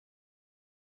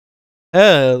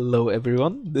Hello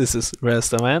everyone, this is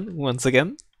Razzmann once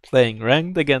again, playing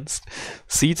ranked against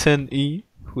C10E,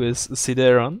 who is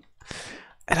Cideron.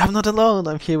 And I'm not alone,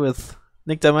 I'm here with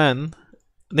Nickman,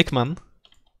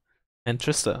 and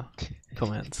Trista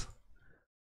Command.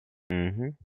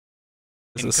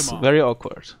 This is very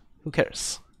awkward. Who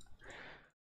cares?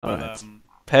 Alright.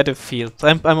 Paddy Field.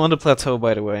 I'm on the plateau,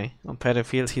 by the way. On Paddy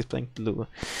Field, he's playing blue.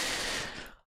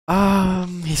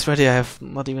 He's ready. I have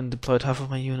not even deployed half of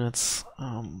my units.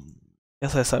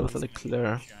 Guess I start with the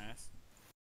clear.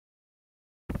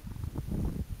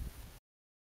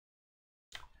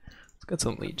 Let's get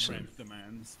some Legion.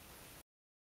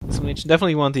 Some Legion.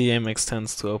 Definitely want the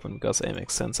AMX-10s to open because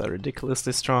AMX-10s are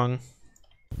ridiculously strong.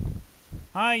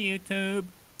 Hi YouTube!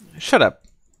 Shut up.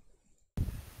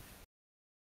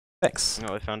 Thanks.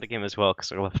 Oh, I found a game as well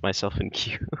because I left myself in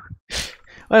queue.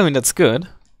 Well, I mean, that's good.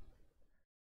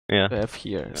 Yeah. We have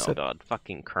here. Oh god,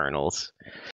 fucking colonels.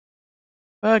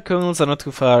 Colonels are not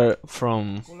too far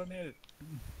from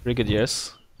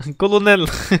brigadiers. Colonel!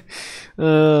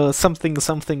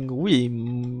 something, oui,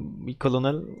 mi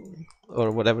colonel.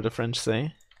 Or whatever the French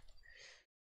say.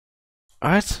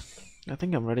 Alright, I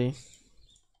think I'm ready.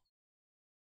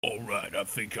 Alright, I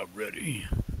think I'm ready.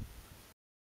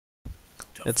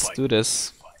 Let's do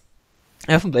this.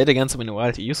 I haven't played against him in a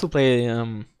while. He used to play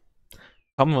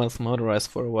Commonwealth Motorized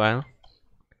for a while.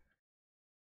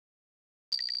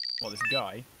 What, this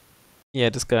guy? Yeah,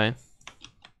 this guy.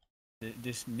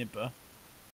 This nibber?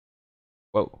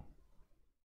 Whoa.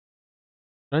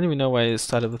 I don't even know why I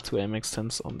started with two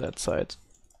AMX-10s on that side.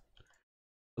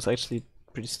 It was actually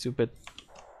pretty stupid.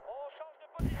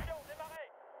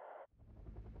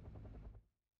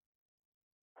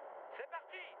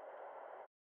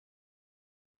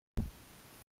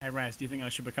 Hey Raz, do you think I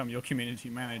should become your community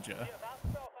manager?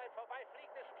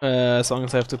 As long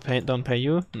as I have to don't pay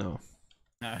you? No.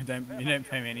 No, you don't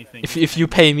pay me anything. If you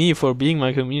pay me for being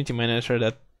my community manager,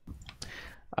 that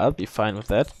I'll be fine with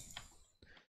that.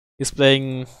 He's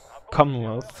playing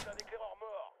Commonwealth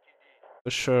for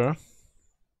sure.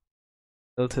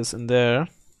 Built his in there.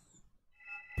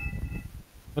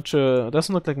 Not sure. It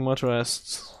doesn't look like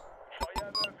motorized.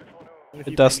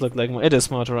 It does look like it is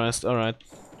motorized. All right.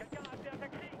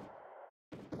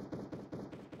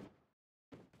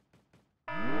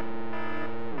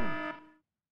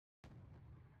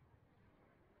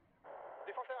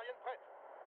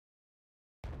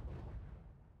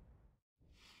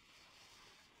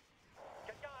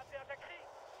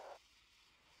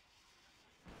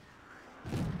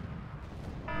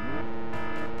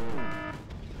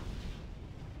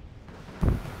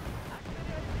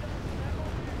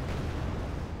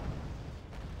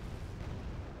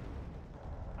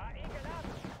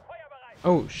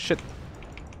 Oh shit.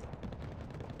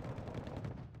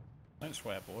 Don't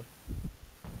swear, boy.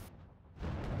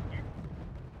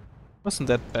 Wasn't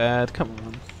that bad, come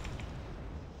on.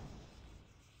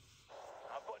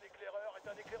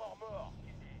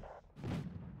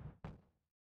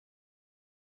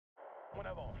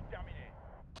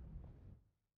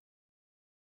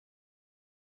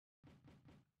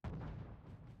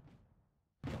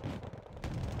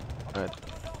 Alright.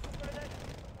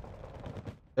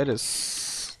 That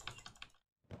is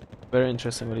very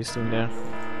interesting what he's doing there.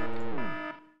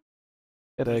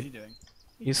 What is he doing?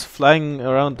 He's flying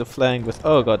around the flank with.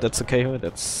 Oh god, that's a KO.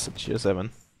 That's a Tier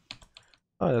 7.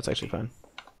 Oh, that's actually fine.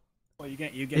 Well,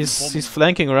 He's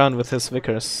flanking around with his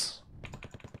Vickers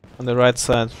on the right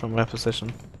side from my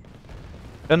position.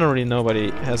 Generally,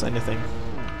 nobody has anything.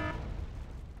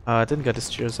 I didn't get his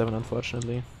Tier 7,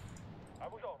 unfortunately.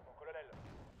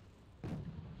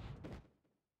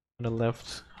 On the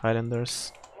left,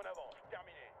 Highlanders.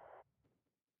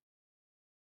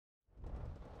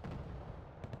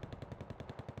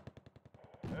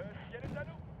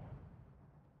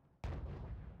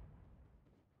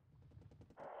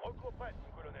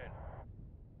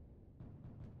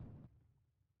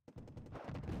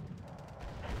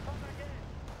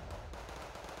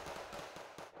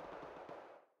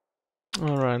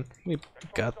 Alright, we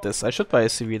got this. I should buy a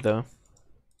CV though.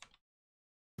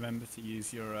 Remember to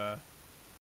use your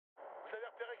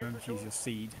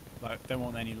seed. Like, don't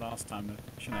want any last time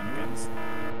shenanigans.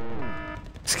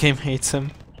 This game hates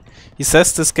him. He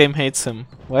says this game hates him.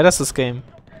 Why does this game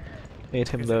hate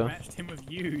him though? I matched him with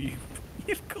you.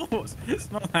 Of course, it's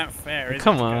not that fair. Is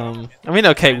Come it? on. I mean,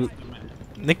 okay,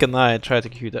 Nick and I tried to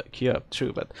queue up,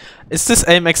 true, but is this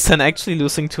AMX-10 actually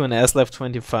losing to an ASLEF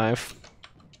 25?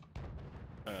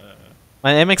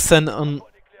 My AMX-10 on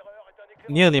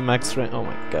nearly max range. Oh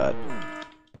my god.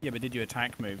 Yeah, but did you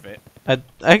attack move it?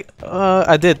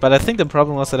 I did, but I think the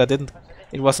problem was that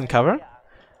it wasn't cover,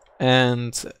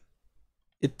 and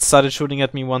it started shooting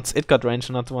at me once it got range,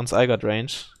 not once I got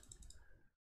range.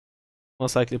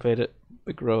 Most likely played a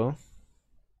big role.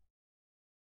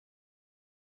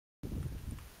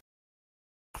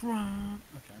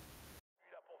 Okay.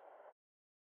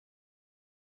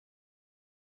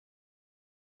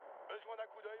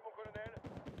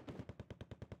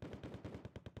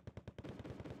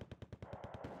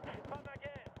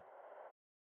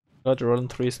 God,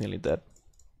 Roland 3 is nearly dead.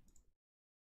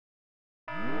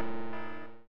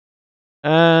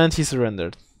 And he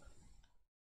surrendered.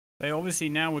 So obviously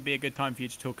now would be a good time for you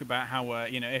to talk about how,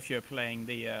 you know, if you're playing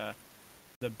the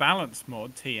balance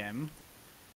mod TM,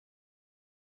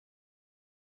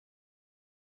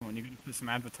 and you're going to put some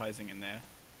advertising in there.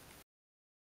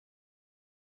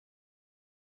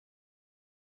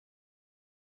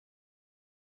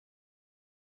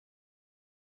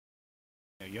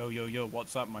 Yo, yo, yo,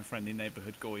 what's up, my friendly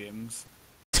neighborhood Goyams?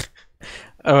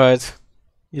 Alright,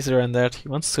 he surrendered. He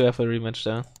wants to have a rematch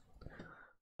there.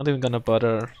 Not even gonna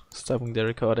bother stopping the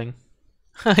recording.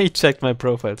 He checked my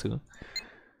profile too.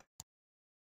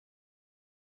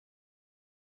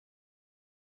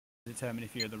 Determine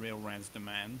if you're the real Razzmann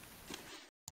man.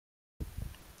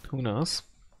 Who knows?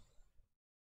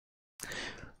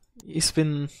 He's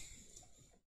been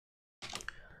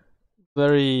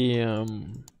very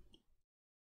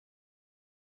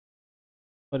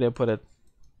how do I put it?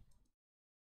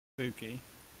 Spooky.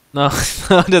 No,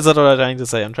 no, that's not what I'm trying to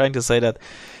say. I'm trying to say that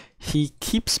he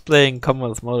keeps playing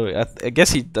Commonwealth mode. I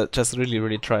guess he just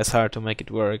really tries hard to make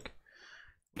it work,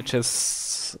 which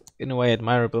is in a way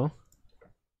admirable.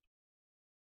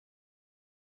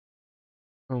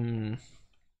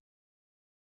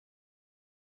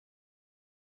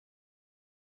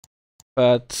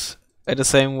 But at the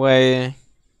same way,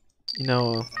 you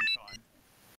know,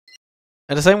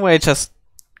 at the same way, it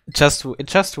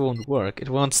just won't work. It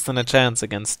won't stand a chance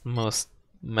against most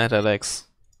meta decks.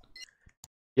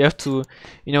 You have to,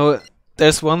 you know,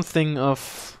 there's one thing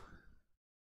of.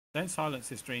 Don't silence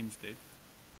his dreams, dude.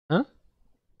 Huh?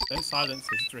 Don't silence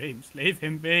his dreams. Leave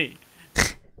him be.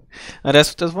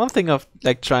 There's one thing of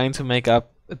like trying to make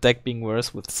up a deck being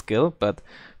worse with skill, but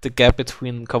the gap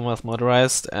between Commonwealth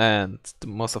Motorized and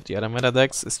most of the other meta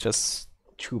decks is just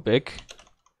too big.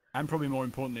 And probably more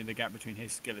importantly, the gap between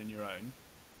his skill and your own.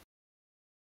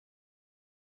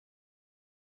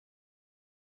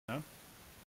 No?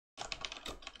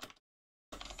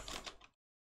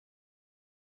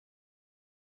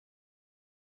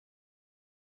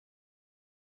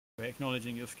 We're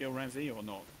acknowledging your skill, Ramsey, or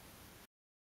not?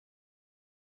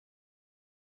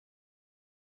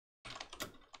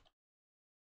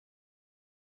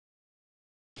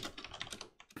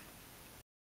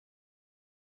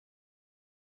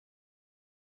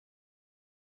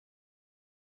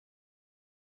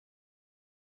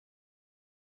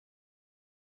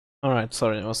 Alright,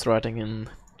 sorry, I was writing in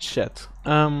chat.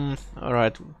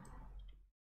 Alright.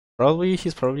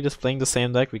 He's probably just playing the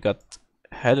same deck. We got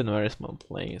Hell in very small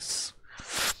place.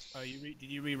 Oh, did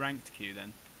you re-rank to Q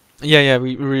then? Yeah,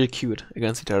 we really queued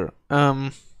against each other.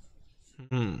 I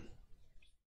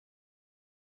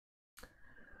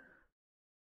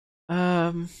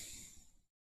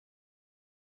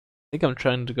think I'm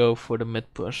trying to go for the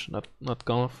mid push, not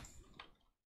golf.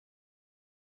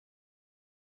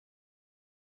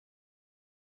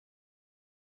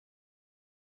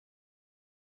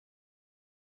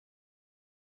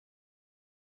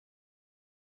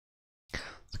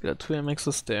 Let's get 2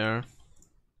 MXs there.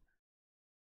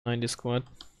 90 squad.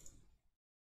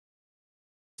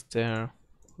 There.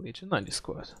 Legion 90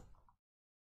 squad.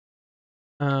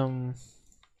 Let's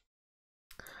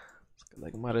get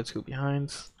like Mother 2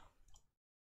 behind.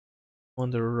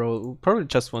 Want to roll. We'll probably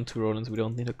just want 2 Rollins, we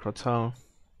don't need a Crotal.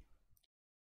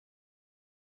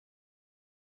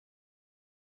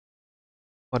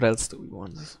 What else do we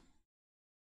want? If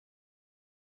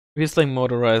he's like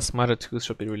motorized, Mother 2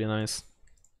 should be really nice.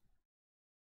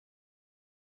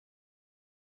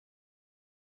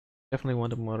 Definitely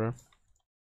want a motor.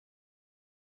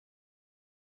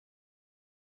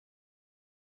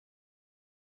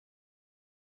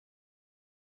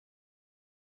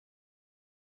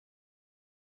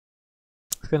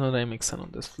 Let's get another MX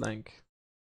on this flank.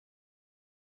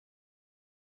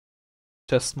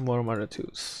 Just more Mother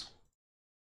 2s.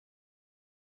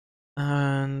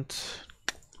 And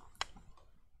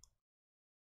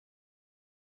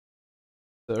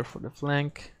there for the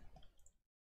flank.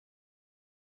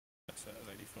 That's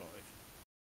 85.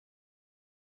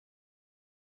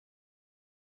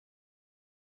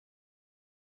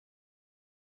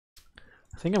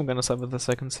 I think I'm gonna sub with the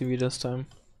second CV this time.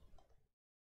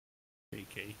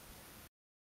 Cheeky.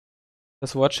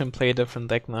 Just watch him play a different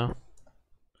deck now.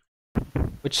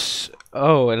 Which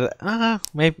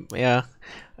maybe yeah.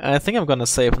 I think I'm gonna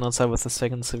save and not start with the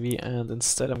second CV, and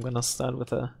instead I'm gonna start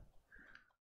with a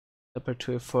Leopard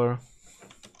 2A4.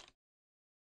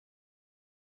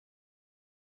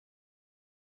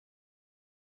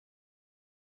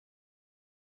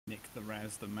 Nick the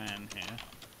Razzmann here.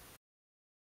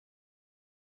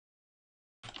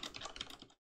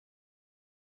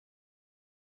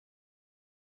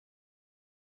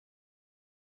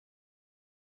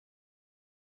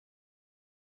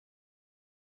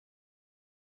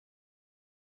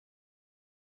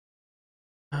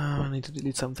 I need to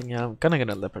delete something. Yeah, I'm gonna get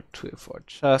a Leopard 2A4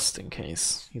 just in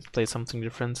case he plays something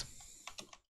different.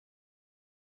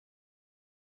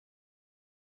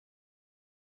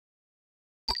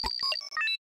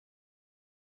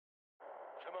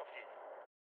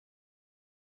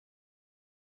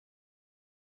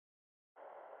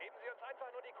 Geben Sie uns einfach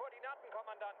nur die Koordinaten,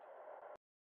 Kommandant.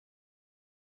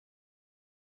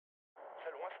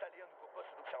 Salon installé un nouveau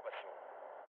poste d'observation.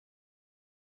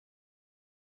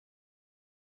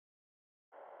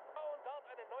 Und dort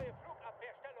eine neue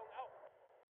Flugabwehrstellung auf.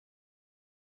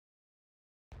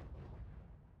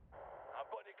 Un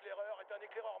bon éclaireur est un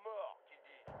éclaireur mort, qui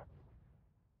dit.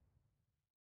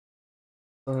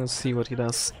 Let's see what he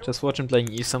does. Just watch him playing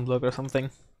Eastern Block or something.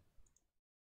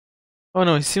 Oh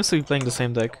no, he seems to be playing the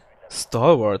same deck.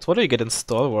 Stalwarts. What do you get in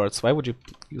Stalwarts? Why would you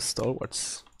use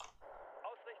Stalwarts?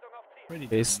 Ausrichtung auf Ziel. Pretty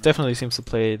He decent. definitely seems to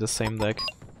play the same deck.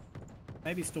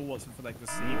 Maybe Stalwarts for like the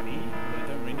CV, but I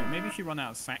don't really know. Maybe if you run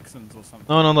out of Saxons or something.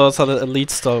 No, those are the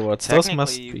elite Stalwarts. Those Technically,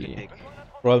 must you could be take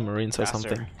Royal Marines or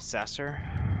something. Sasser.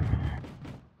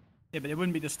 Yeah, but it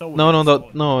wouldn't be the Stalwart.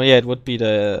 No, yeah, it would be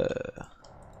the...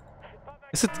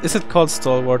 Is it called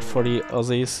Stalwart for the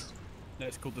Aussies? No,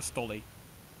 it's called the Stolly.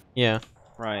 Yeah.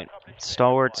 Right.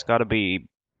 Stalwart's gotta be.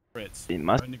 Brits. It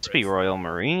must Only be Brits. Royal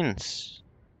Marines.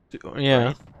 Yeah.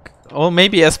 Right. Or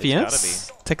maybe gotta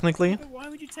SPS, technically. But why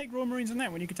would you take Royal Marines in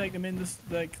that when you could take them in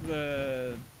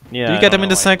the Yeah. Do you I get don't him in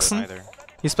know the why I do it Saxon? either.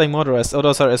 He's playing motorized. Oh,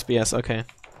 those are SBS, okay.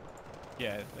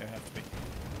 Yeah, they have to be.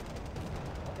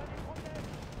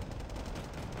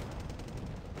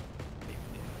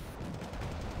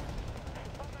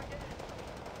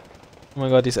 Oh my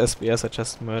god, these SBS are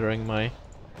just murdering my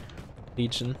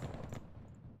Legion.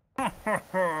 Geben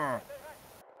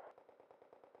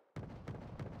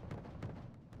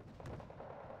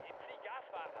Sie Gas,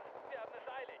 Fahrer. Wir haben es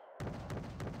eilig.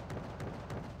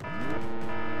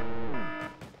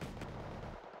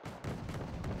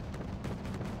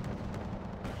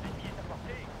 L'ennemi est à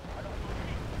portée. Alors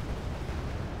nous-y.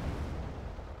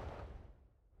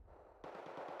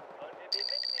 Sollen wir wen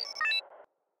mitnehmen?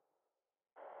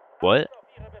 What? Auf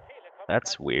Ihre Befehle,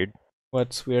 That's weird.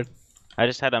 What's weird? I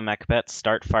just had a Macbeth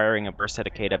start firing a burst at a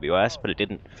KWS, but it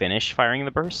didn't finish firing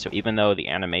the burst, so even though the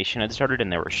animation had started and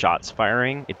there were shots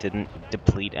firing, it didn't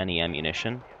deplete any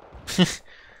ammunition.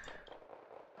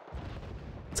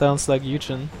 Sounds like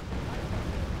Eugen.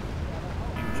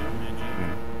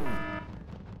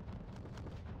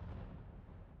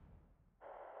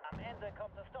 Am Ende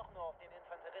kommt es doch nur auf den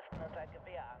Infanteristen und sein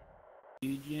Gewehr an.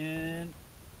 Eugene.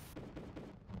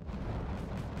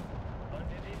 Sollen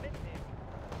wir wen mitnehmen?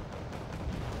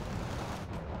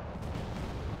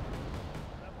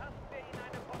 Verpassen wir ihnen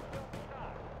eine Portion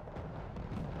Stahl.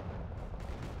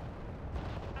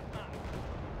 Abmarsch!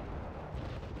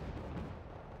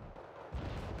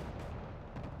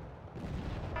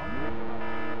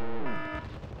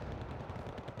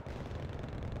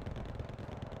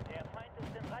 Der Feind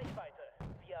ist in Reichweite,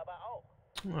 wir aber auch.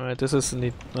 Alright, this is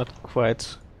indeed not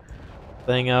quite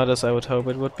playing out as I would hope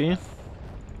it would be.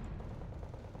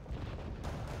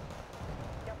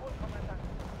 Jawohl, Kommandant.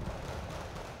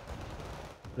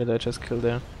 What did I just kill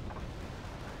there?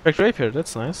 Cracked Rapier,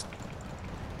 that's nice.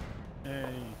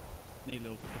 Hey, need a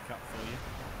little pickup for you.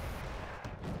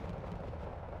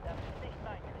 Das ist nicht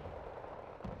mein Krieg.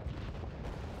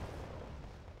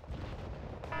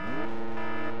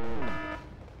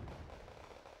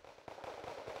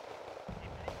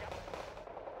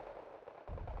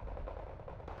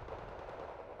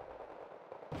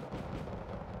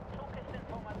 Zug ist in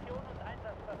Formation und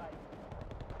einsatzbereit.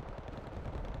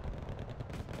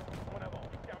 Wunderbar,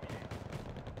 terminé.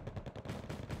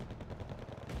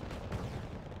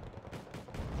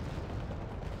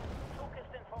 Zug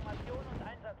ist in Formation und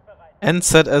einsatzbereit. And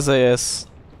set SAS.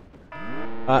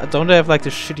 Don't they have like the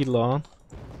shitty law?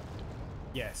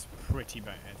 Yes, pretty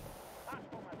bad.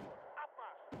 Marschformation,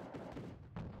 Abmarsch!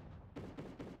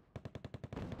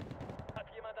 Hat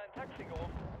jemand ein Taxi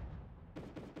gerufen?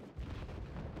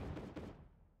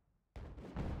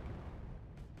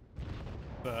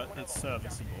 But it's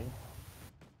serviceable.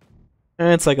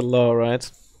 It's like a law,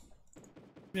 right?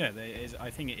 Yeah, there is.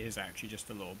 I think it is actually just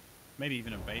a law, maybe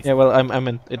even a base. Yeah, well, I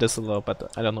meant it is a law,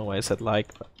 but I don't know why I said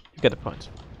like, but you get the point.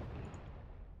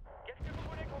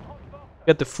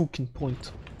 Get the fucking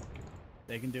point.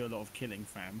 They can do a lot of killing,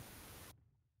 fam.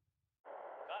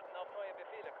 Warten auf neue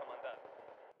Befehle,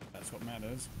 Kommandant. That's what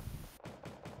matters.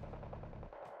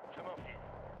 Je m'en fiche.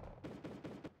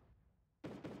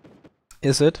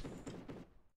 Is it?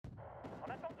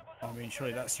 I mean,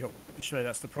 surely that's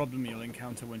the problem you'll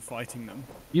encounter when fighting them.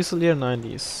 Fusilier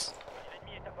 90s.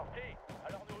 L'ennemi est à portée,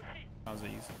 alors nous aussi.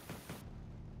 Aussies.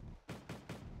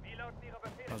 Piloten ihre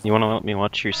Befehle. You want to let me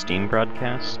watch your Steam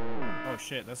broadcast? Oh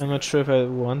shit, that's. I'm not sure if I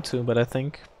want to, but I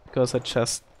think because I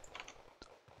just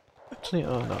actually,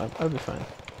 oh no, I'll be fine.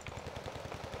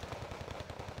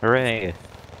 Hooray!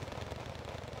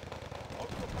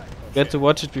 Get to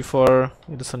watch it before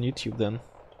it is on YouTube then.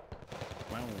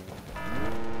 Wow.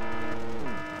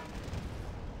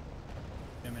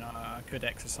 I mean, I could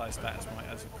exercise that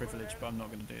as a privilege, but I'm not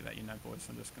going to do that, you know, boys.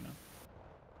 I'm just going to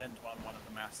send one of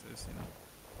the masses, you know.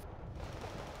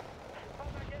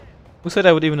 Who said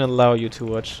I would even allow you to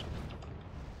watch?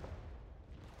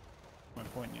 My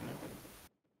point, you know.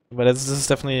 But this is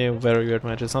definitely a very weird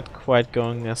match. It's not quite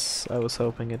going as I was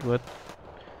hoping it would.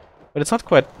 But it's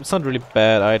not really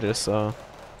bad either, so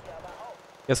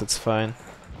I guess it's fine.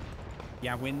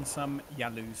 Ya win some, ya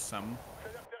lose some.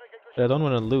 But I don't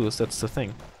want to lose, that's the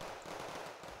thing.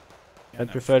 Yeah, I'd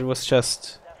no, prefer it was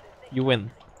just you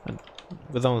win. And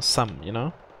with no sum, you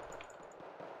know?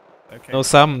 Okay. No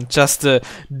sum, just a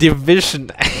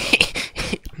division.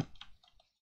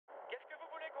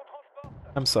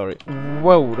 I'm sorry.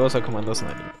 Whoa, those are Commandos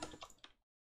 90.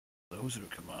 Those are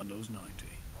Commandos 90.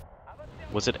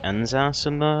 Was it Enzas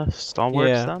in the stalwarts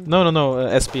Yeah. then? No,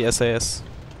 SBSAS.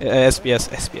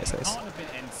 SBSAS. Can't have been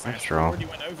NSAS. After We all. already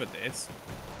went over this.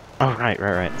 Oh,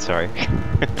 right, sorry.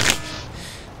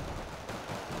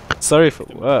 Sorry for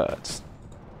what?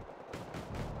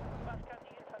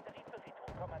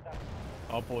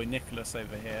 Our boy Nicholas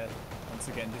over here, once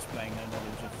again displaying no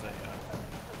knowledge of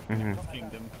the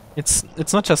kingdom.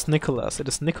 It's not just Nicholas, it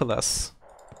is Nicholas.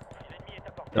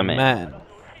 The man. man.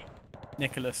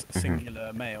 Nicholas,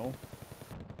 singular male.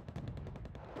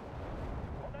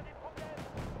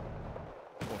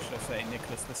 Or should I say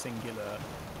Nicholas the singular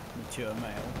mature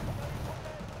male?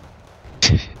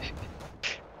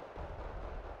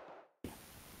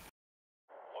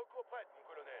 Recours prête, mon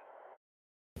colonel.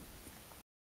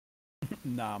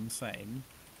 Nah, I'm saying.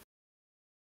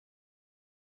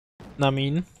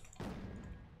 Namin.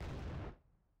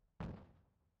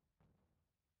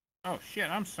 Oh shit,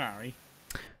 I'm sorry.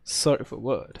 Sorry for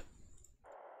what?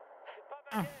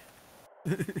 Oh.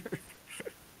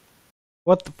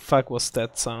 What the fuck was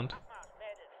that sound?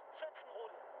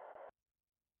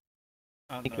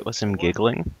 I think it was him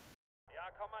giggling. Ja,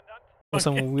 Kommandant. Was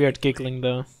some weird giggling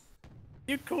though.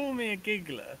 You call me a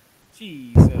giggler?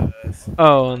 Jesus.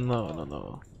 Oh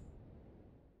no.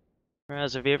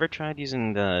 Raz, have you ever tried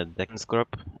using the Deckens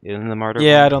Group in the Martyr?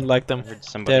 Yeah, one? I don't like them. I heard They're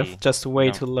somebody... just way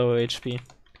no. too low HP.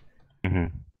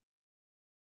 Mm-hmm.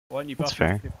 Why don't you That's buff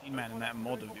fair. 15 man in that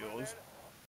mod of yours?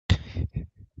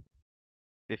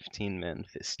 15-man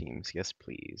fist teams, yes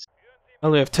please.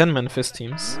 Well, we have 10-man fist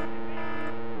teams.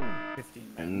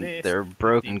 15 man And this. they're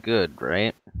broken good,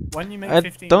 right? Why don't you make I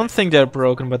 15 don't man? think they're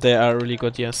broken, but they are really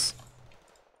good, yes.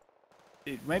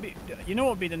 Dude, maybe, you know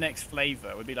what would be the next flavor?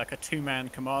 It would be like a 2-man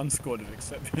command squad of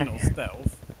exceptional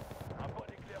stealth.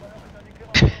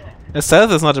 The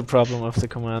stealth is not a problem of the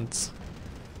command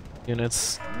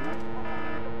units.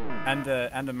 And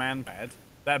a man pad.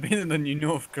 That'd be the new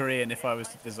North Korean if I was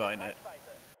to design it.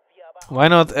 Why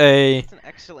not a That's an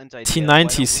excellent idea. T90 Why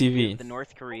don't we CV? give the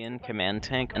North Korean command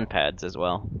tank and pads as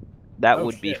well. That Oh,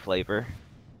 would be shit. flavor.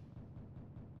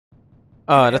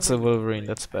 Oh, that's a Everyone Wolverine, please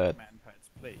that's have bad. Man pads,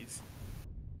 please.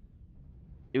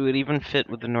 It would even fit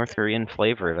with the North Korean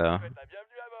flavor, though.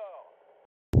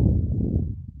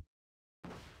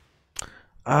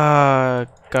 Ah,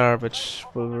 garbage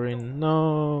Wolverine.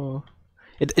 No.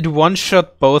 It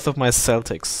one-shot both of my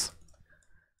Celtics.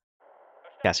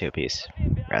 Cassiopeia.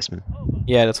 Razzmann.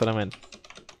 Yeah, that's what I meant.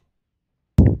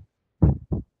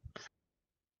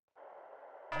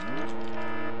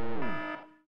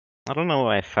 I don't know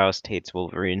why Faust hates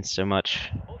Wolverine so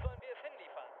much.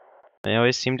 They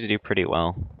always seem to do pretty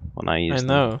well when I use I them.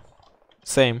 know.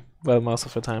 Same. Well, most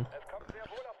of the time.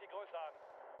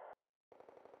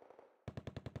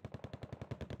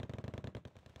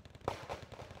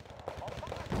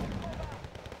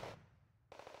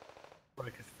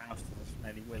 Because Faust is a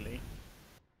smelly willy.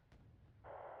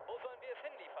 Wo sollen wir es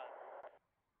hinliefern?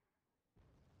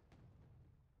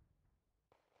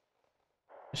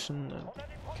 Mission and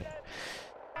okay.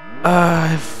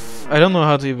 I don't know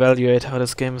how to evaluate how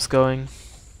this game is going.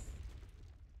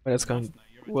 Whether it's going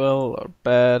well or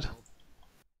bad.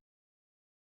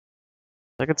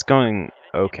 Like it's going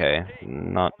okay,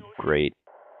 not great.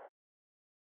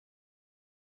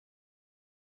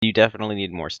 You definitely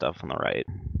need more stuff on the right.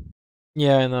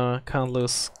 Yeah, I know. I can't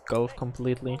lose golf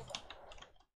completely.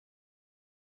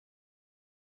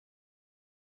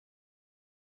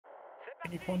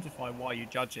 Can you quantify why you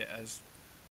judge it as?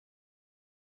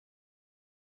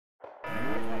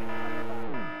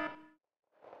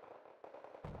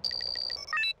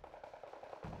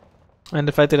 And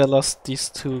the fact that I lost these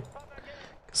two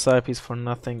Psypes for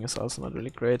nothing is also not really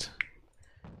great.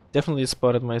 Definitely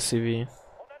spotted my CV.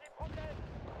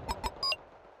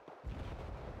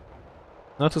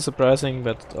 Not too surprising,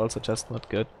 but also just not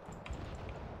good.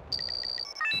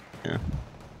 Yeah.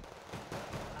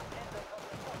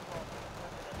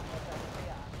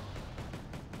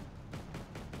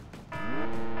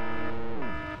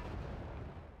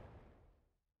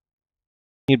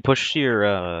 You'd push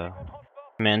your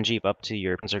command jeep up to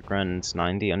your Panzergrunds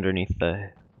 90 underneath the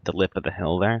lip of the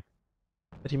hill there.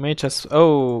 But he may just...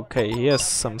 Oh, okay, he has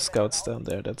some scouts down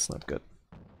there, that's not good.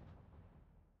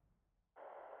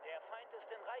 Der Feind ist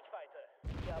in Reichweite.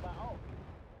 Wir aber auch.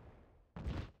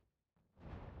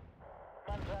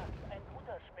 Man sagt, ein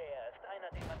guter Speer ist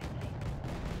einer, den man nicht sieht.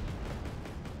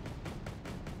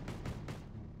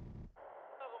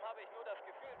 Warum habe ich nur das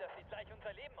Gefühl, dass sie gleich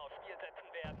unser Leben aufs Spiel setzen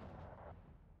werden?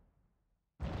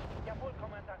 Jawohl,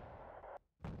 Kommandant.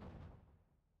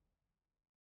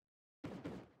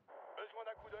 Besoin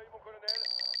d'un coup d'œil, mon colonel?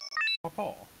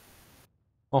 Papa.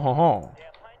 Oh ho ho.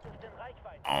 Der Feind ist in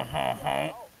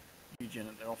Reichweite. Legion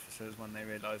and their officers when they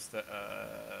realise that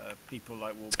people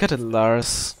like Let's get a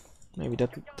Lars. Maybe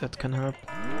that can help.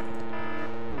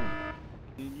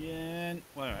 Yeah,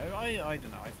 well, I don't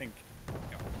know. I think.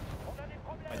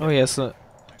 Oh yes, I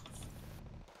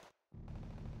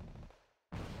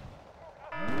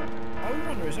would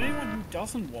wonder, is there anyone who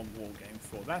doesn't want Wargame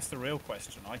 4? That's the real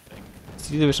question, I think.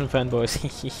 Steel Division fanboys.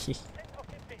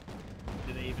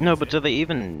 Do they even No, but do exist? they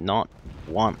even not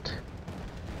want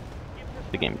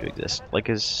the game to exist? Like,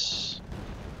 To be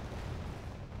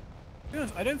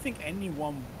honest, I don't think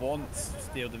anyone wants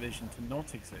Steel Division to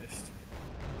not exist.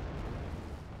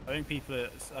 I think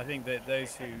I think that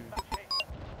those who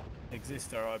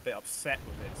exist are a bit upset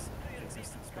with its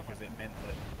existence because it meant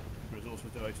that resources were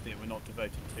devoted to it were not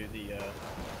devoted to the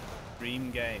dream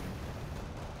game.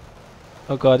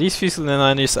 Oh god, these Fusil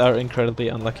 90s are incredibly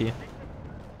unlucky.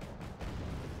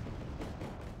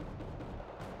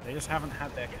 They just haven't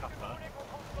had their cuppa.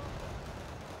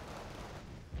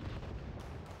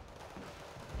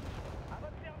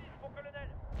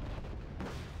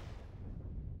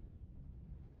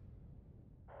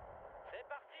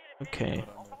 Okay.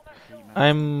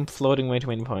 I'm floating way too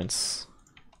many points.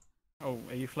 Oh,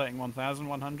 are you floating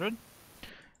 1,100?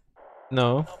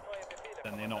 No.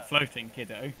 Then they're not floating,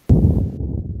 kiddo.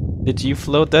 Did you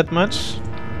float that much?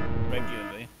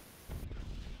 Regularly.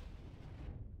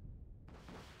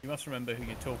 You must remember who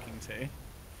you're talking to.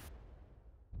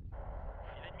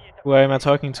 Who am I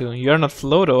talking to? You're not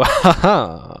Flodo.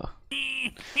 Haha.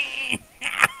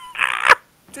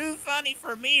 Too funny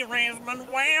for me, Razzmann.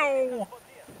 Wow.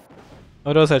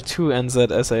 Oh, those are two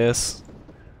NZ SAS.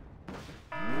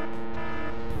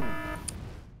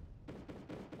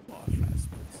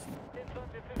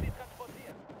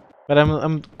 But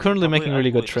I'm currently making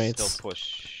really good trades.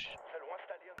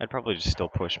 I'd probably just still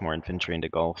push more infantry into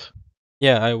Gulf.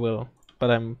 Yeah, I will. But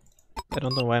I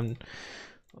don't know why I'm not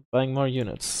buying more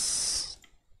units.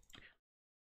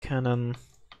 Cannon.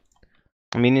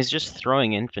 I mean, he's just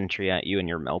throwing infantry at you and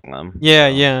you're melting them. Yeah,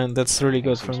 so yeah, that's really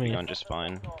good for seems to be me. going just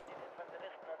fine.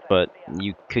 But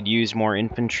you could use more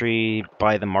infantry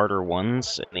by the Martyr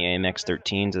 1s and the AMX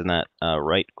 13s in that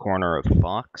right corner of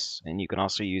Fox, and you can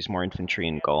also use more infantry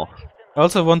in Gulf. I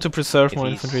also want to preserve If more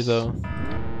he's- infantry though.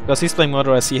 Because he's playing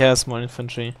motorized, he has more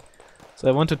infantry. So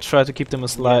I want to try to keep them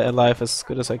alive as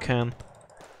good as I can.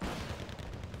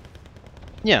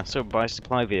 Yeah, so buy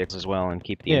supply vehicles as well and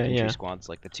keep the Yeah, infantry yeah. squads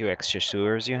like the 2X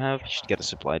Chasseurs you have. You should get a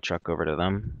supply truck over to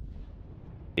them.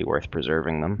 Be worth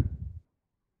preserving them.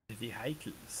 Die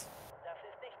Heikels. Das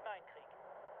ist nicht mein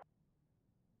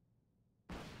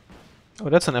Krieg. Oh,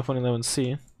 that's an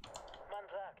F-111C. Man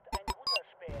sagt, ein guter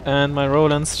Speer. And my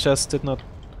Rolands just did not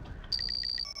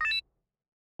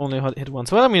only hit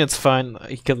once. Well, I mean, it's fine.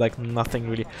 He killed like nothing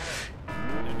really.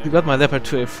 He got my Leopard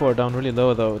 2A4 down really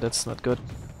low though. That's not good.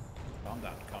 Calm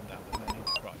down, calm down. There's no need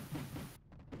to cry.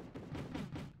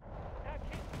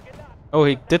 Oh,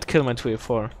 he did kill my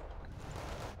 2A4.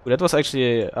 That was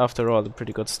actually, after all, a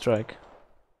pretty good strike.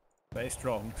 Stay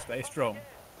strong, stay strong.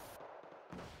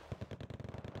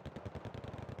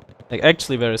 Like,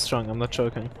 actually very strong, I'm not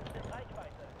joking.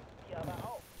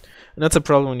 And that's a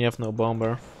problem when you have no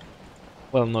bomber.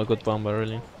 Well, no good bomber,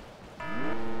 really. You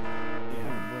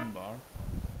have a boom bar.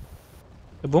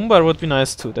 A bomber would be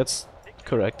nice too, that's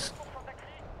correct.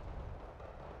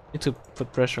 Need to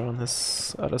put pressure on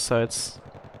his other sides.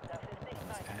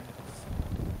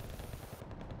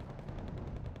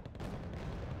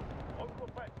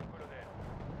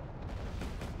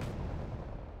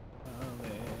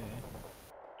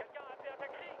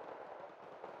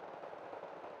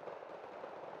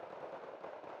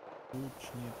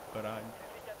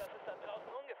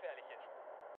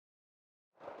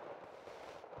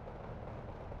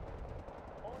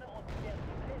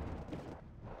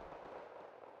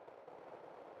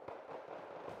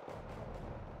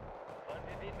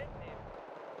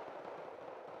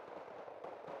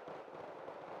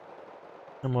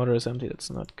 The motor is empty, that's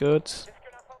not good.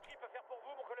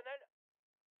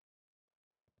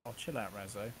 Oh, chill out,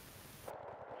 Razzo.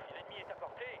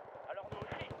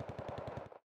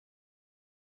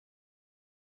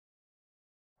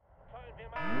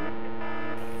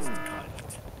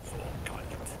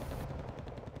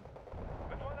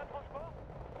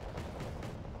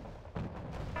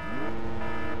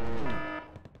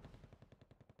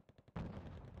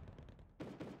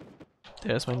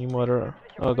 There's my new motor.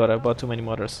 Oh god, I bought too many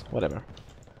motors. Whatever.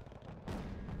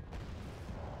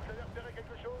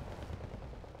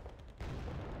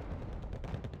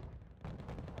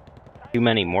 Too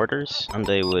many mortars, and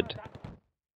they would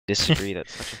disagree that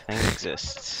such a thing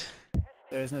exists.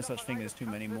 There is no such thing as too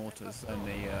many mortars,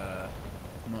 only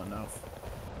not enough.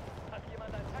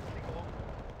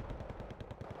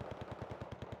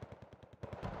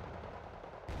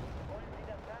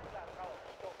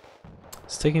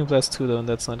 It's taking +2 though, and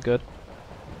that's not good.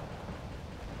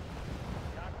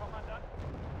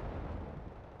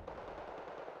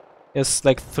 There's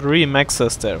like 3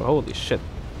 maxes there, holy shit.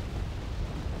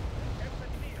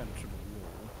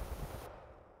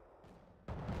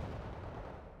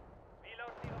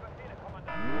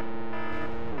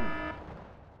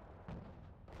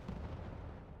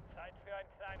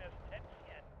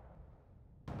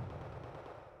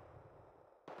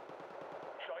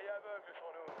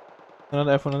 Not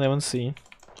F1 and F1C,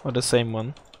 or the same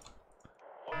one.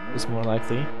 Is more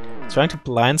likely. Trying to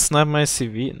blind snipe my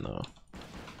CV? No.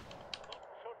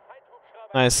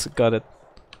 Nice, got it.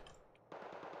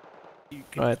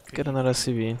 Right, get another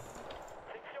CV.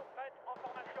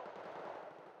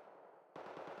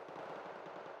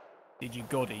 Did you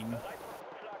got him?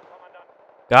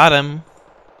 Got him!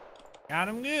 Got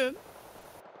him good.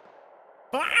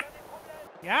 Ah!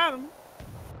 Got him.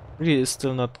 Really is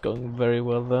still not going very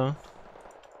well though.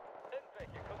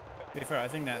 To be fair, I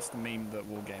think that's the meme that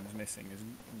Wargame's missing, is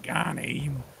got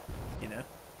him, you know?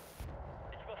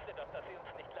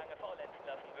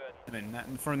 I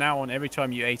mean, from now on, every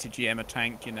time you A to GM a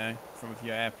tank, you know, from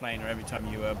your airplane, or every time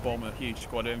you bomb a huge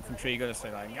squad of infantry, you gotta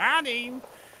say like, got him!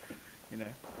 You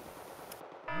know?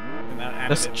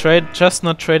 Just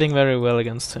not trading very well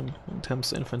against him in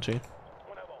terms of infantry.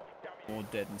 More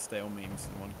dead and stale memes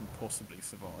than one can possibly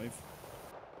survive.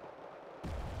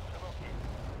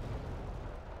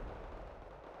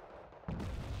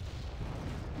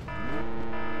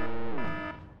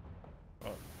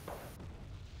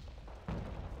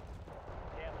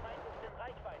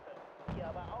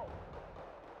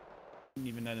 Didn't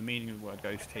even know the meaning of the word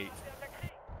ghost heat.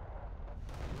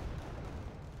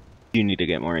 You need to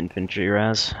get more infantry,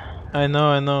 Raz. I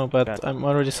know, but I'm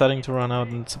already starting to run out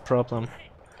and it's a problem.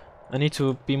 I need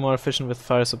to be more efficient with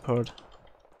fire support.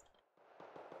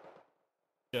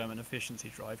 German efficiency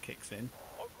drive kicks in.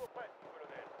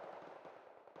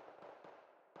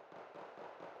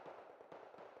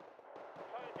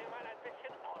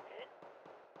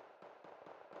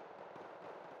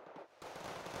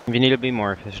 If you need to be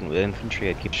more efficient with infantry,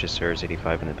 I'd keep Chasseurs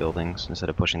 85 in the buildings instead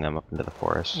of pushing them up into the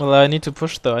forest. Well, I need to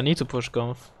push though. I need to push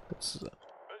golf. It's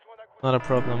not a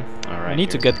problem. Alright, I need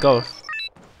to get golf.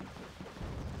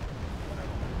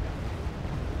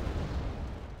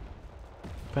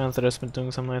 Panther has been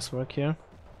doing some nice work here.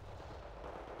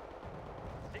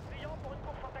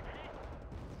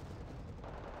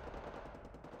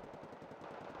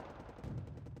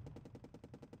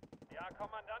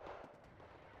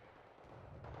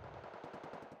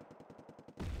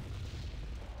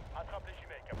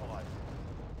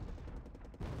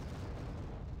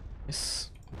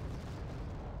 Nice.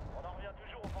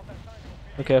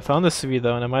 Okay, I found the CV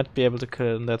though, and I might be able to kill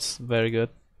it, and that's very good.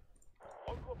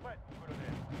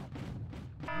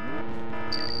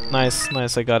 Nice,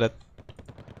 nice, I got it.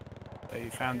 So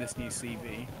you found this new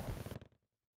CV.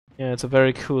 Yeah, it's a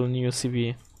very cool new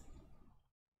CV.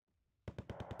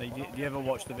 So do you ever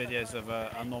watch the videos of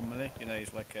Anomaly? You know,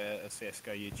 he's like a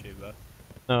CS:GO YouTuber.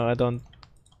 No, I don't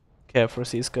care for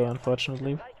CSGO,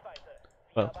 unfortunately.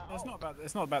 Well,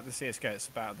 It's not about the CS:GO. It's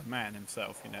about the man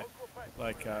himself. You know,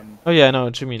 like oh yeah, I know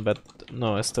what you mean, but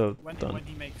no, I still when don't.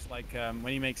 he makes like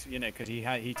when he makes, you know, because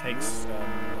he takes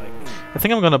like I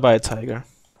think I'm gonna buy a Tiger.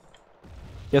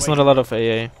 He has Wait, not a lot of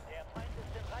AA.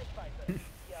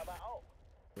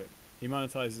 he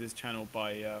monetizes his channel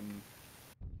by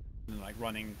like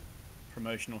running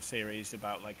promotional series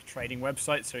about like trading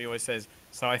websites. So he always says,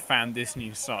 "So I found this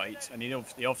new site," and he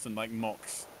often like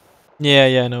mocks. Yeah,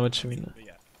 yeah, I know what you mean. But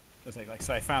yeah, it's like,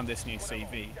 "So I found this new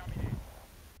CV."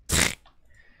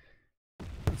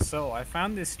 So I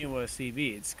found this new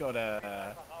CV. It's got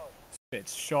a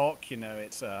it's shock. You know,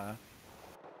 it's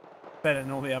better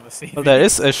than all the other CVs. Well, there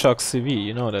is a shock CV,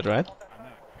 you know that, right?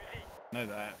 I know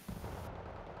that.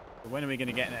 But when are we going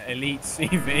to get an elite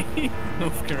CV?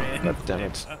 North Korean. God damn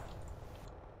it.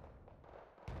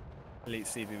 Elite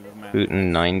CV with man.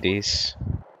 Putin 90s.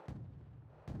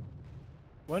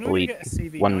 When are we going Elite to get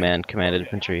a CV? one-man command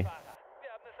infantry.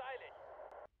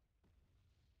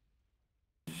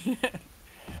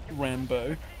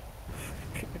 Rambo.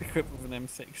 Equipped with an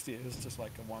M60 is just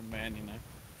like a one man, you know.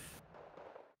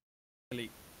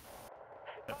 Elite.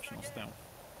 Exceptional stealth.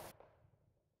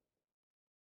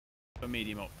 For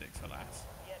medium optics, alas.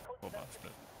 Poor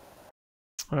bastard.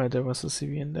 Alright, there was a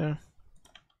CV in there.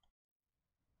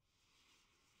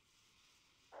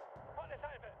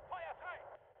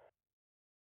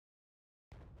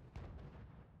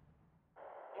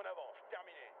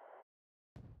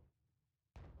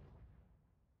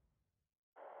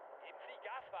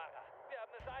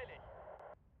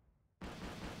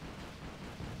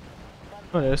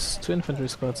 Oh, there's 2 infantry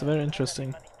squads, very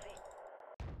interesting.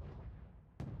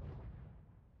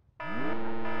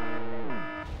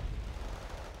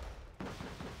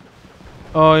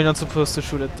 Oh, you're not supposed to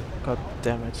shoot it. God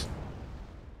damn it.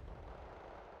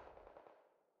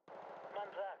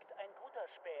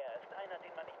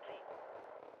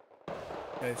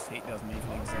 Ghost heat doesn't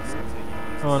even exist. Does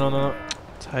it? Oh, no, no, no.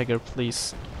 Tiger,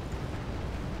 please.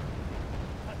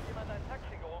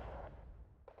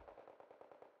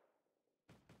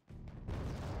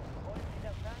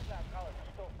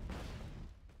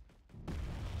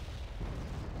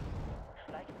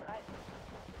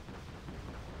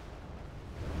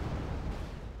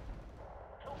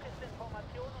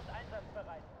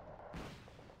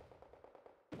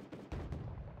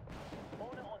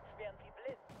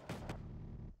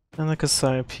 And like a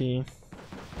CIP.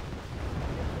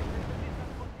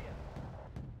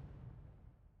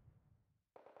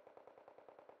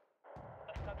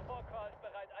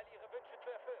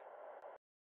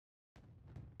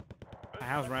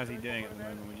 How's Razzie doing at the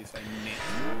moment, would you say, Nick?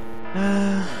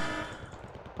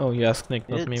 Oh, you asked Nick,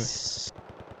 not me. It's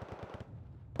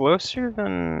closer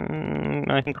than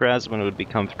I think Razzmann would be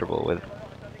comfortable with.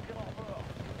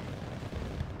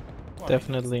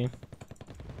 Definitely.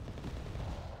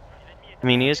 I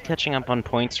mean, he is catching up on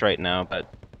points right now,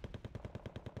 but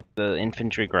the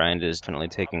infantry grind is definitely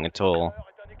taking a toll.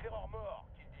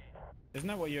 Isn't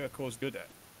that what Eurocorps good at?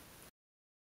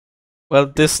 Well,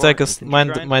 this Eurocorps deck is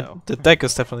infantry grind? No. the deck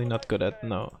is definitely not good at.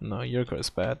 No, Eurocorps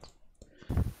is bad.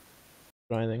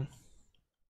 Grinding.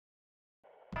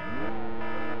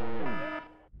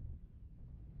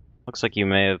 Looks like you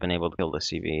may have been able to kill the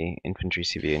CV, infantry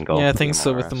CV in Gulf. Yeah, I with think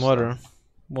so with the MLRS, mortar.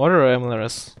 Mortar or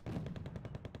MLRS?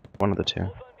 One of the two.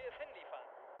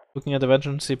 Looking at the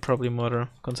veterancy, probably mortar,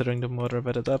 considering the mortar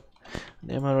vetted up.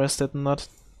 The MLRS did not.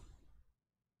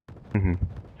 Mm-hmm.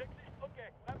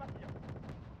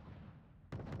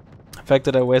 The fact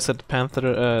that I wasted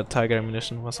Panther Tiger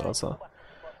ammunition was also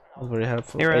very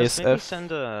helpful. Hey Raz, maybe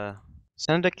ASF.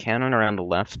 send a cannon around the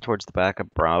left towards the back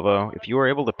of Bravo. If you were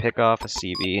able to pick off a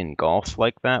CV in Golf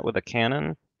like that with a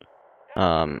cannon,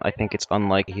 I think it's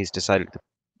unlikely he's decided to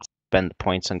spend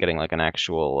points on getting like an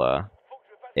actual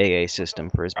AA system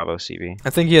for his Bravo CV. I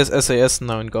think he has SAS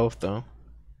now in Golf though.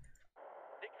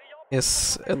 He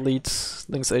has Elite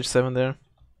Lynx H7 there.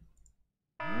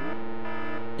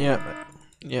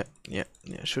 Yeah,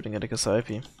 shooting at a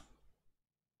Cassiope.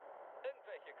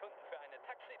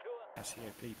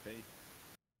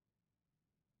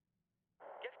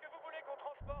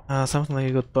 Something like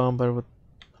a good bomber would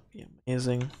be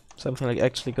amazing. Something like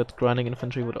actually good grinding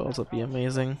infantry would also be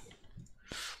amazing.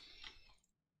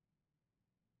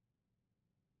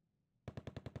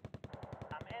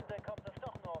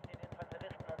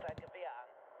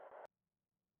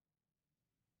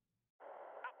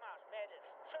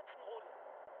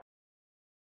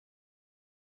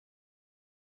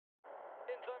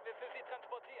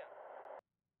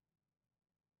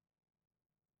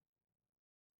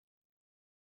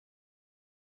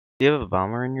 Do you have a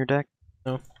bomber in your deck?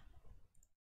 No,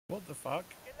 What the fuck?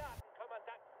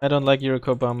 I don't like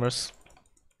Eurocorps bombers.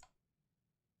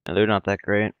 No, they're not that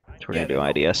great. Yeah, Tornado they're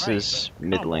not IDS great, is but come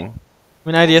middling. on.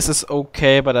 I mean, IDS is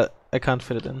okay, but I can't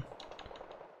fit it in.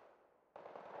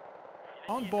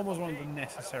 Aren't bombers one of the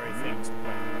necessary things to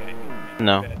play in the game? I mean,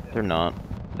 No, they're not.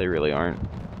 They really aren't.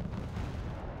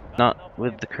 Not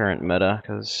with the current meta,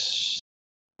 because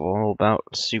all about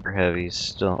super heavies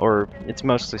still, or it's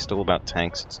mostly still about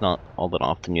tanks. It's not all that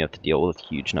often you have to deal with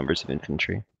huge numbers of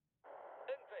infantry.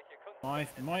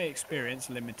 My experience,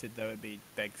 limited though it be,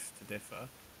 begs to differ.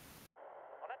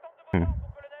 I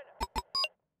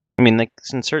mean, they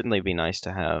can certainly be nice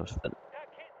to have, but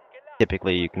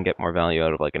typically you can get more value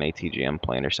out of like an ATGM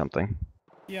plane or something.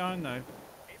 Yeah, I know.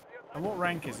 And what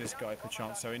rank is this guy,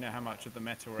 perchance, so we know how much of the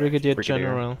meta we're Brigadier actually...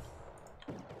 General.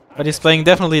 But Okay, he's so playing we-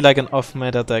 definitely like an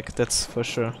off-meta deck, that's for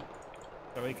sure.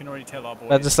 So we can already tell our boys.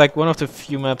 But it's like one of the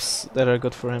few maps that are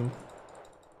good for him.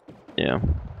 Yeah.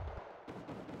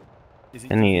 Is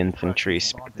it Any difficult to infantry practice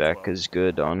spec advantage deck well? is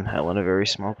good on hell in a very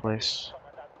small place.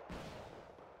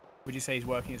 Would you say he's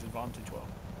working his advantage well?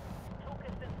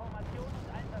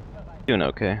 Doing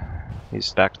okay.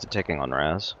 He's back to taking on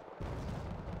Raz.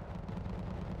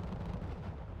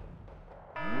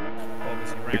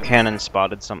 Obviously, Your Raz- cannon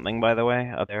spotted something, by the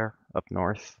way, up there, up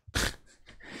north.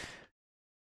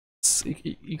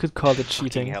 You could call it Fucking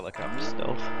cheating. helicopter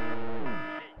stealth.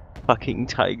 Fucking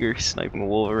tiger sniping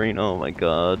Wolverine, oh my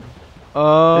god.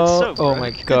 Oh, It's so oh my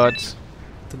broken. god.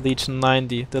 The Legion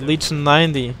 90. The Legion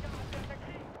 90.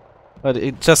 But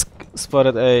it just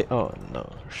spotted a... Oh no,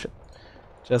 shit.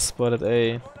 Just spotted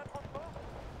a...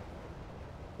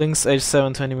 Lynx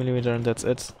H7 20mm and that's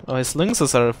it. Oh, his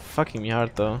Lynxes are fucking me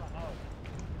hard though.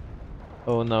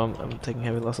 Oh no, I'm taking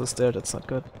heavy losses there, that's not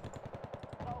good.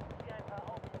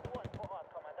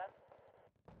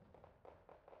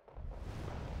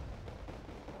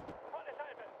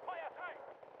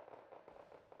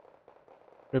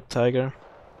 Rip Tiger.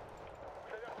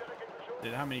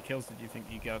 How many kills did you think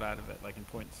you got out of it, like in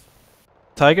points?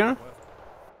 Tiger?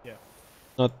 Yeah.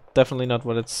 Not definitely not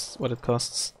what it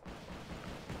costs.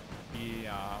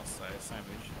 Yeah, I'll say sandwich.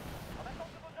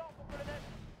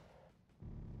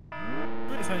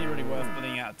 It's only really worth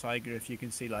pulling out a Tiger if you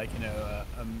can see, like, you know,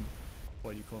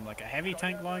 what do you call them, like a heavy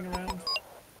tank lying around.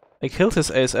 I killed his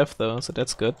ASF though, so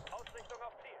that's good.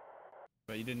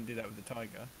 But you didn't do that with the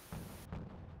Tiger.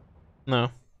 No.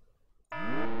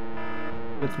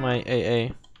 With my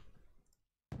AA.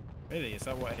 Really? Is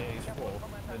that what AA is for?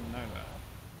 I didn't know that.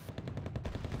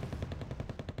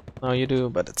 No, you do,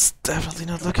 but it's definitely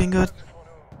not looking good.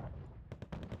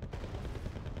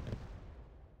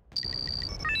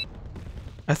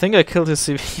 I think I killed his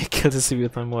CV. I killed his CV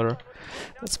with my mortar.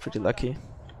 That's pretty lucky.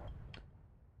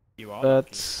 You are But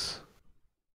lucky.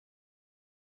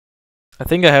 I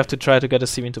think I have to try to get a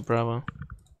CV into Bravo.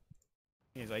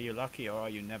 Are you lucky or are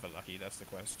you never lucky? That's the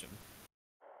question.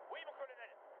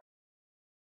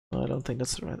 No, I don't think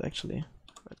that's right actually.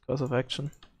 Right course of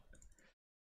action.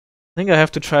 I think I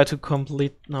have to try to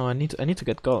complete. No, I need to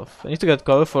get golf. I need to get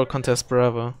golf for contest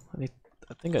Bravo. I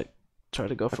think I try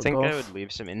to go for I think golf. I would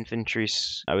leave some infantry.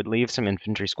 I would leave some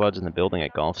infantry squads in the building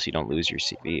at golf, so you don't lose your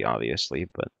CV, obviously.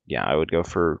 But yeah, I would go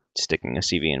for sticking a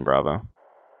CV in Bravo.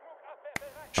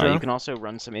 Sure. You can also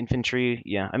run some infantry.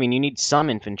 Yeah, I mean, you need some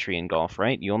infantry in golf,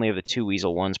 right? You only have the 2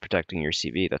 Weasel 1s protecting your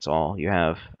CV. That's all you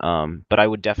have. But I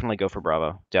would definitely go for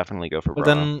Bravo. Definitely go for But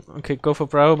Bravo. then, okay, go for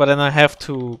Bravo, but then I have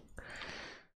to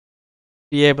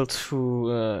be able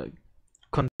to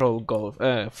control golf,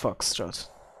 Foxtrot.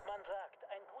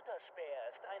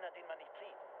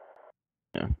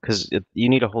 Yeah, because you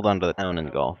need to hold on to the town in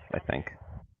golf, I think.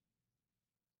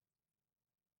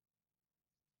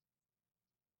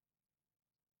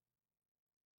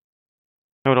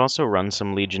 I would also run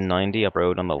some Legion 90 up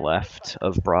road on the left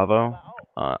of Bravo,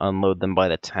 unload them by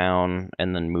the town,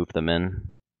 and then move them in.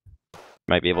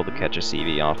 Might be able to catch a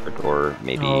CV off it, or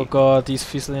maybe... Oh god, these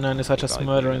Fusilier 90s are just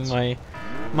valuable murdering units. my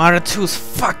Mara 2s.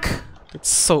 Fuck! It's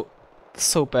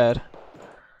so bad.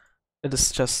 It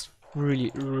is just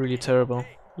really terrible.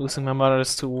 Losing my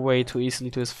Mara's 2 way too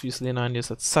easily to his Fusilier 90s,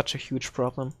 that's such a huge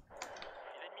problem.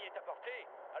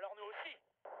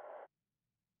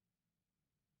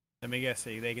 Let me guess,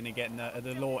 they're going to get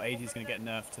the law 80 is going to get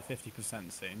nerfed to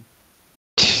 50% soon.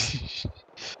 Is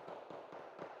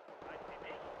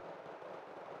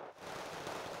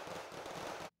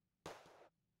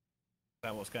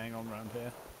that what's going on around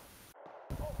here?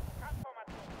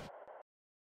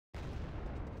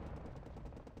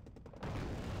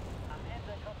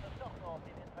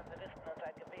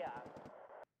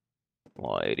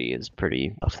 society is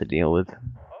pretty tough to deal with.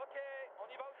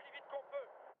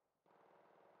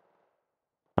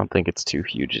 I don't think it's too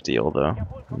huge a deal, though.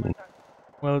 I mean,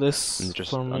 Well, it's this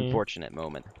just for an me. unfortunate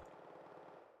moment.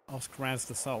 Ask Raz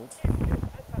the Salt.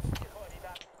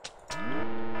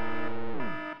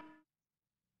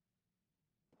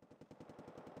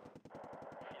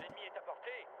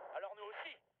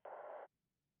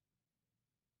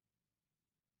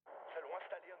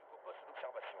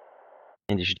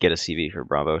 And you should get a CV for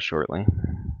Bravo shortly.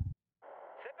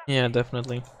 Yeah,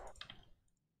 definitely.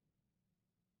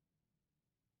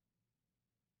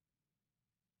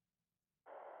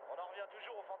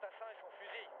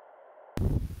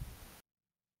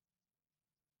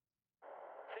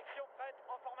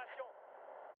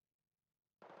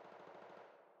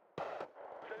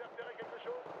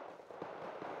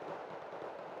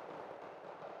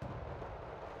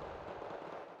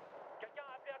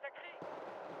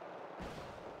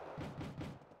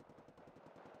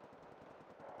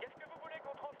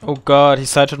 Oh god, he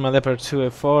sighted my Leopard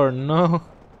 2A4, no!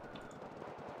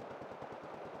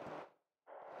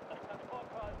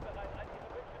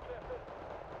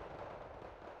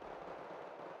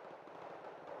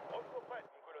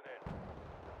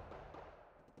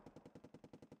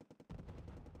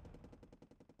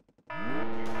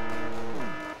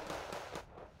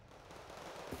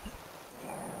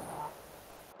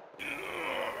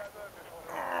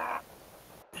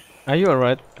 Are you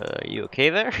alright? Are you okay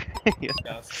there? Yeah,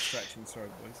 that's distraction. Sorry,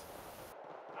 boys.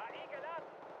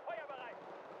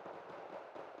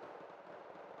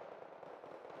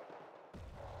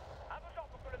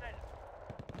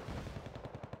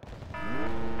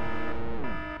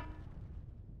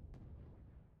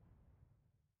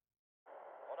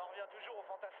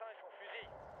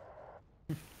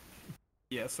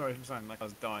 Yeah, sorry for sounding like I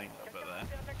was dying a little bit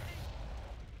there.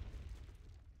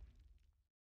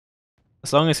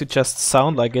 As long as you just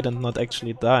sound like it and not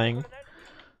actually dying,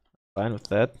 fine with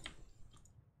that.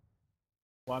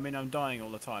 Well, I mean, I'm dying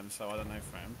all the time, so I don't know,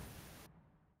 Fram.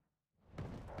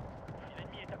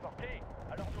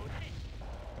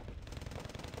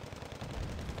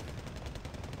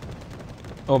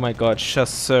 Oh my god,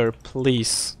 just sir,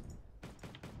 please.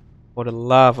 For the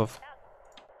love of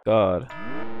God.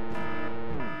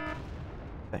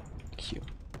 Thank you.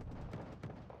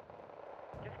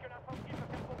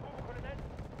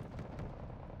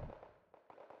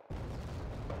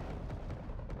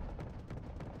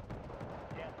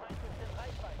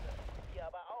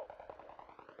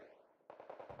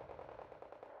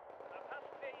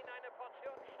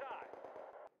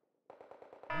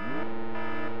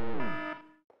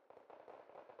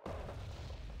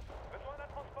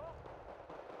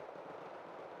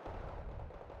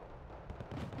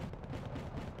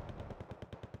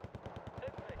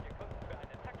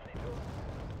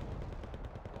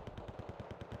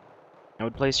 I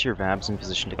would place your VABs in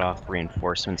position to get off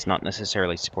reinforcements, not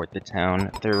necessarily support the town.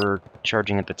 They're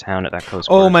charging at the town at that close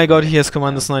Oh quarters. my god, he has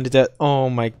Commanders 90 dead. Oh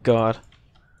my god.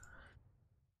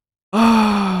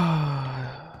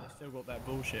 Ah. They still got that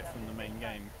bullshit from the main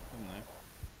game, haven't they?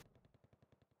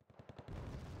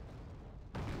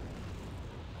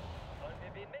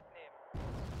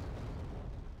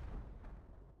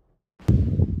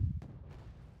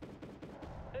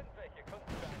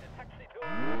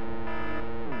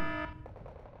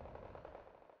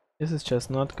 This is just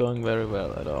not going very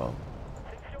well at all.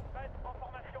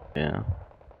 Yeah.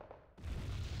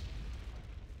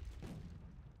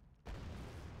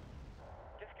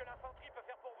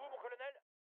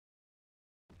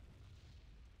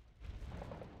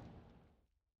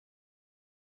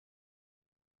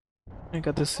 I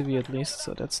got the CV at least,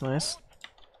 so that's nice.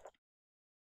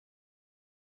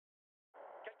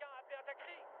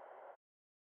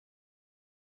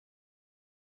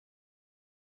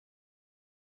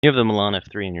 You have the Milan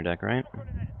F3 in your deck, right?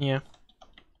 Yeah.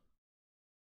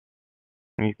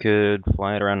 You could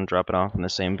fly it around and drop it off in the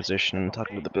same position and tuck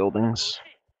into the buildings.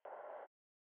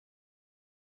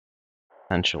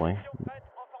 Potentially. I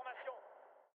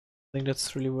think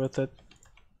that's really worth it.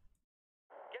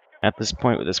 At this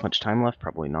point, with this much time left,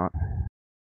 probably not.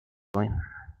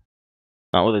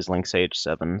 Not with his Lynx Age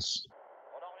 7s.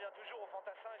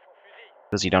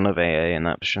 Because you don't have AA in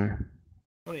that position.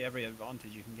 Probably every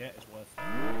advantage you can get is worth it.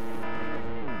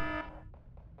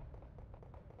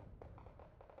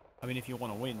 I mean, if you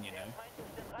want to win, you know.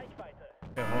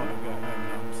 Go hard or go home, you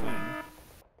know what I'm saying?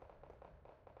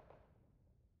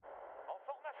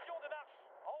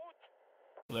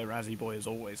 Although Razzie Boy is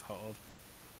always hard.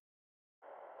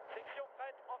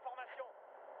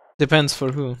 Depends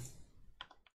for who.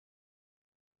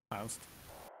 Faust.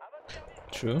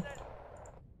 True.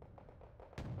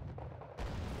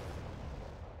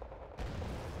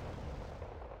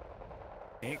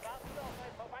 Nick.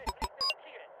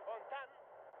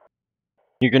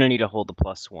 You're gonna need to hold the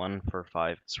 +1 for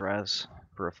 5 Raz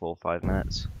for a full 5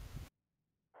 minutes.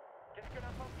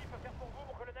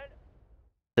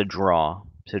 To draw.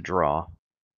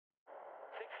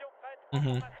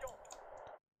 Mm-hmm.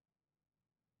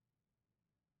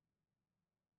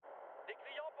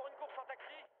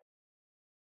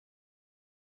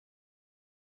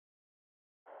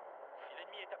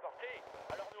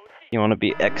 You want to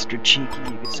be extra cheeky,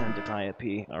 you could send a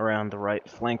IAP around the right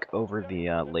flank over the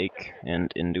lake and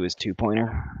into his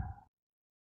 2-pointer.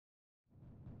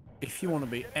 If you want to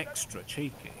be extra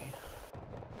cheeky.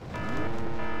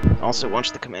 Also,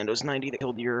 watch the Commandos 90 that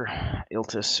killed your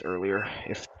Iltis earlier.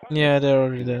 Yeah, they're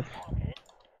already dead.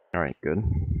 Alright, good.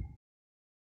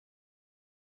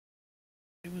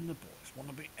 You and the boys want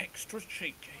to be extra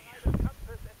cheeky.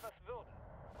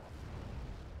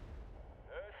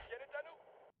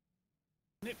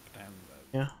 Nip down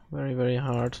though. Yeah, very, very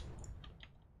hard.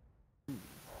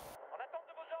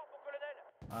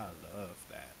 I love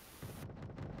that.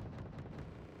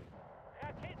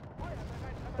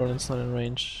 Gordon's not in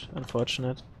range,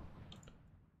 unfortunate.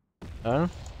 Are?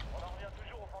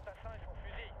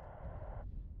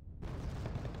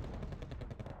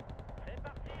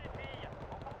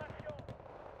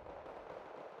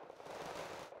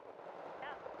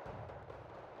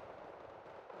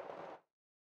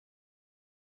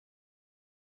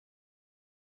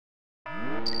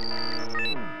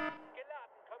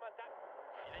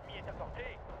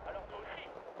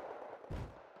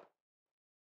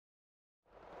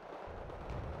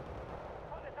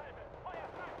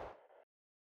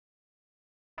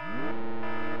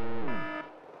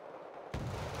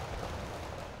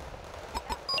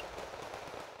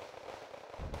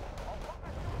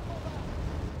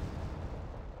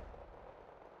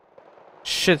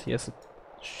 Shit, he has a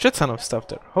shit ton of stuff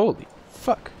there. Holy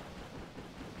fuck.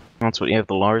 That's what you have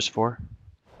the Lars for.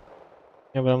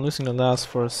 Yeah, but I'm losing the last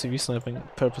for CV sniping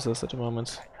purposes at the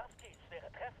moment.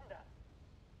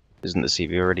 Isn't the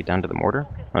CV already down to the mortar?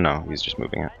 Oh no, he's just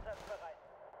moving it.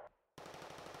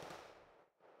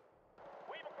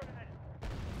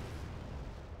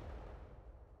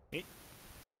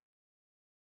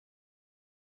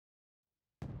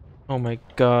 Oh my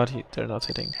god, they're not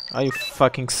hitting. Are you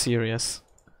fucking serious?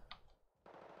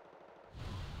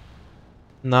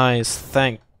 Nice,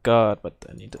 thank god, but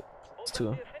I need it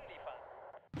to.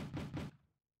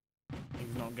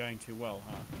 Things not going too well,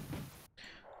 huh?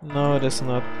 No, it is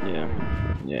not.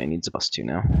 Yeah, he needs a +2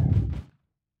 now.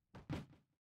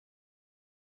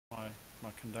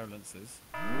 My condolences.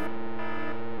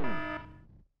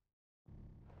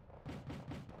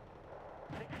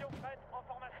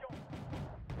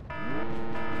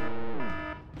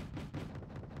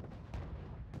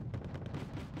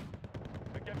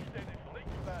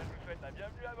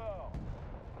 Bienvenue à bord.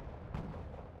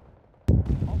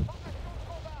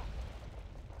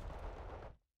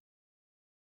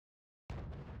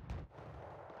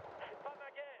 C'est pas ma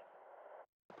guerre.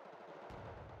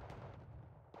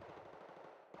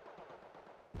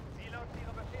 Silos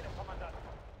ihre Befehle, Kommandant.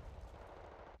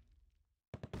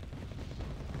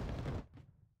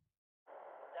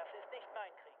 Das ist nicht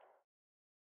mein Krieg.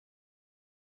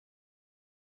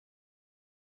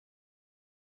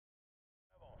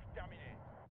 Terminé.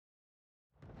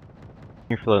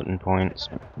 Your floating points.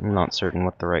 I'm not certain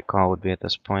what the right call would be at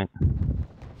this point.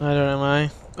 Neither am I.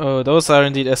 Oh, those are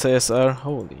indeed SASR.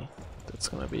 Holy, that's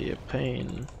gonna be a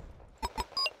pain.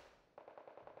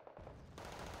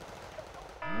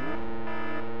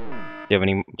 Do you have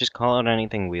any? Just call out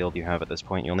anything wheeled you have at this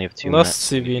point. You only have 2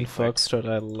 Lost minutes. CV in Foxtrot.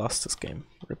 I lost this game.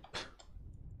 Rip.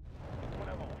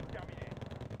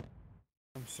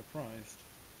 I'm surprised.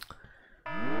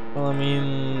 Well, I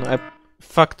mean, I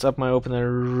fucked up my opener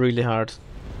really hard.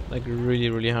 Like, really,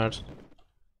 really hard.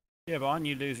 Yeah, but aren't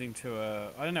you losing to a...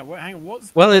 I don't know, hang on,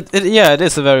 what's... Well, yeah, it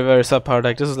is a very, very subpar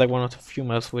deck. This is like one of the few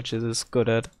maps which it is good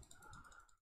at.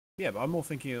 Yeah, but I'm more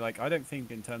thinking, like, I don't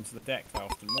think in terms of the deck that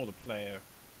often, more the player.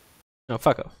 No,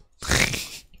 fuck off.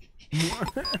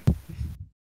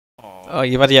 Aww. Oh,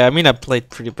 yeah, but yeah, I mean, I played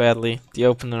pretty badly. The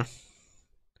opener.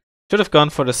 Should have gone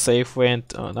for the safe way and...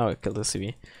 Oh, now I killed the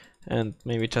CV. And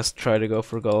maybe just try to go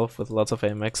for golf with lots of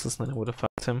AMXs, and then I would have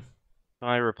fucked him.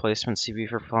 Buy replacement CB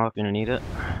for flop. Gonna need it.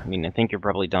 I mean, I think you're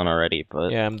probably done already,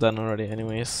 but... Yeah, I'm done already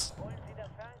anyways.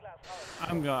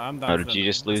 I'm done. Oh, for did you the-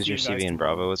 just lose your see you guys CB in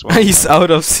tomorrow. Bravo as well? He's out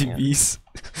of CVs.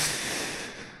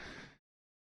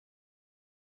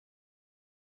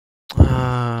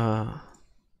 Ah,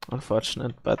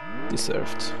 unfortunate, but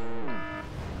deserved.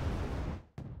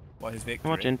 What, his victory?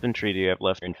 How much infantry do you have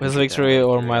left? His victory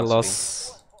or my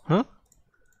loss? Huh?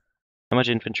 How much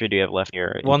infantry do you have left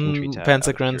here? One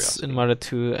Panzerkranz in Mare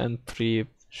 2 and 3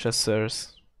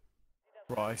 chasseurs.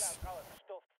 Rice.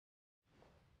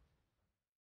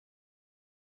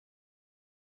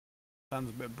 Sounds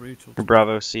a bit brutal.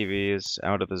 Bravo CV is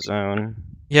out of the zone.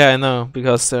 Yeah, I know,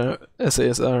 because they're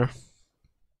SASR.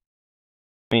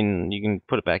 I mean, you can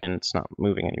put it back in, it's not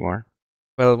moving anymore.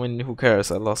 Well, I mean, who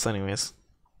cares? I lost anyways.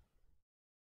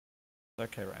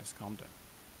 Okay, Raz, calm down.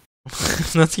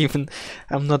 Not even.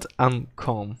 I'm not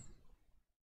uncalm. Of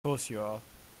course you are.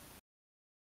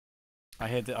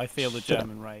 I feel the Shut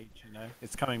German rage, you know.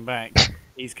 It's coming back.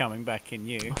 He's coming back in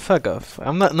you. Fuck off.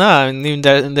 I'm not. No, I mean,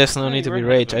 there's no need to be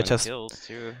rage. I just.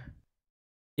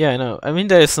 Yeah, I know. I mean,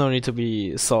 there is no need to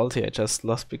be salty. I just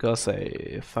lost because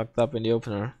I fucked up in the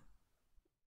opener.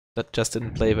 That just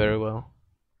didn't play very well.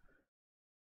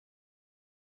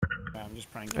 I'm just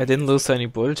praying. I didn't lose any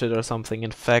bullshit or something.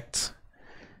 In fact,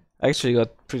 I actually got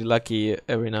pretty lucky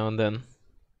every now and then.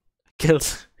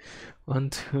 Killed 1,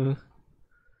 2,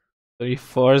 3,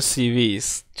 4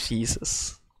 CVs.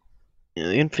 Jesus. Yeah,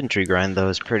 the infantry grind though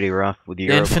is pretty rough with Eurocorps.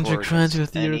 The infantry grind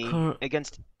with the Eurocorps.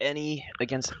 Against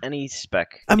any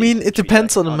spec. I mean, it infantry,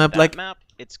 depends like, on the map. that Like map,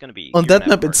 it's gonna be on you're that gonna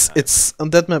map, have a hard time. on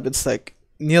that map it's like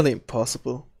nearly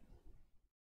impossible.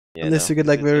 Yeah, Unless no, you get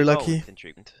like it's very all lucky.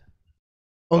 infantry.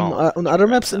 On All on infantry other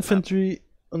grind maps, on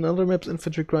that map.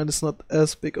 infantry grind is not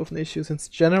as big of an issue, since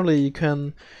generally you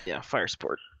can Yeah, fire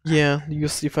support.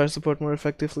 use the fire support more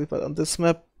effectively. But on this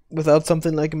map, without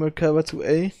something like a Merkava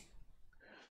 2A,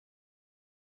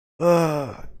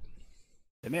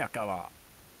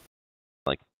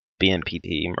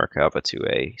 BMPT, Merkava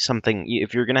 2A, something.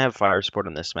 If you're gonna have fire support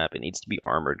on this map, it needs to be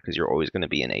armored because you're always gonna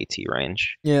be in AT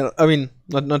range. yeah, I mean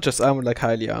not just armored, like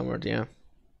highly armored, yeah,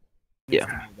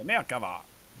 Yeah.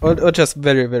 or just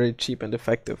very very cheap and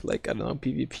effective, like I don't know,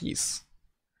 PvPs,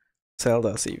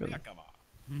 Zeldas even.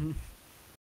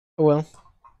 Oh well.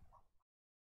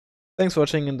 Thanks for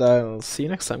watching, and I'll see you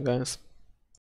next time, guys.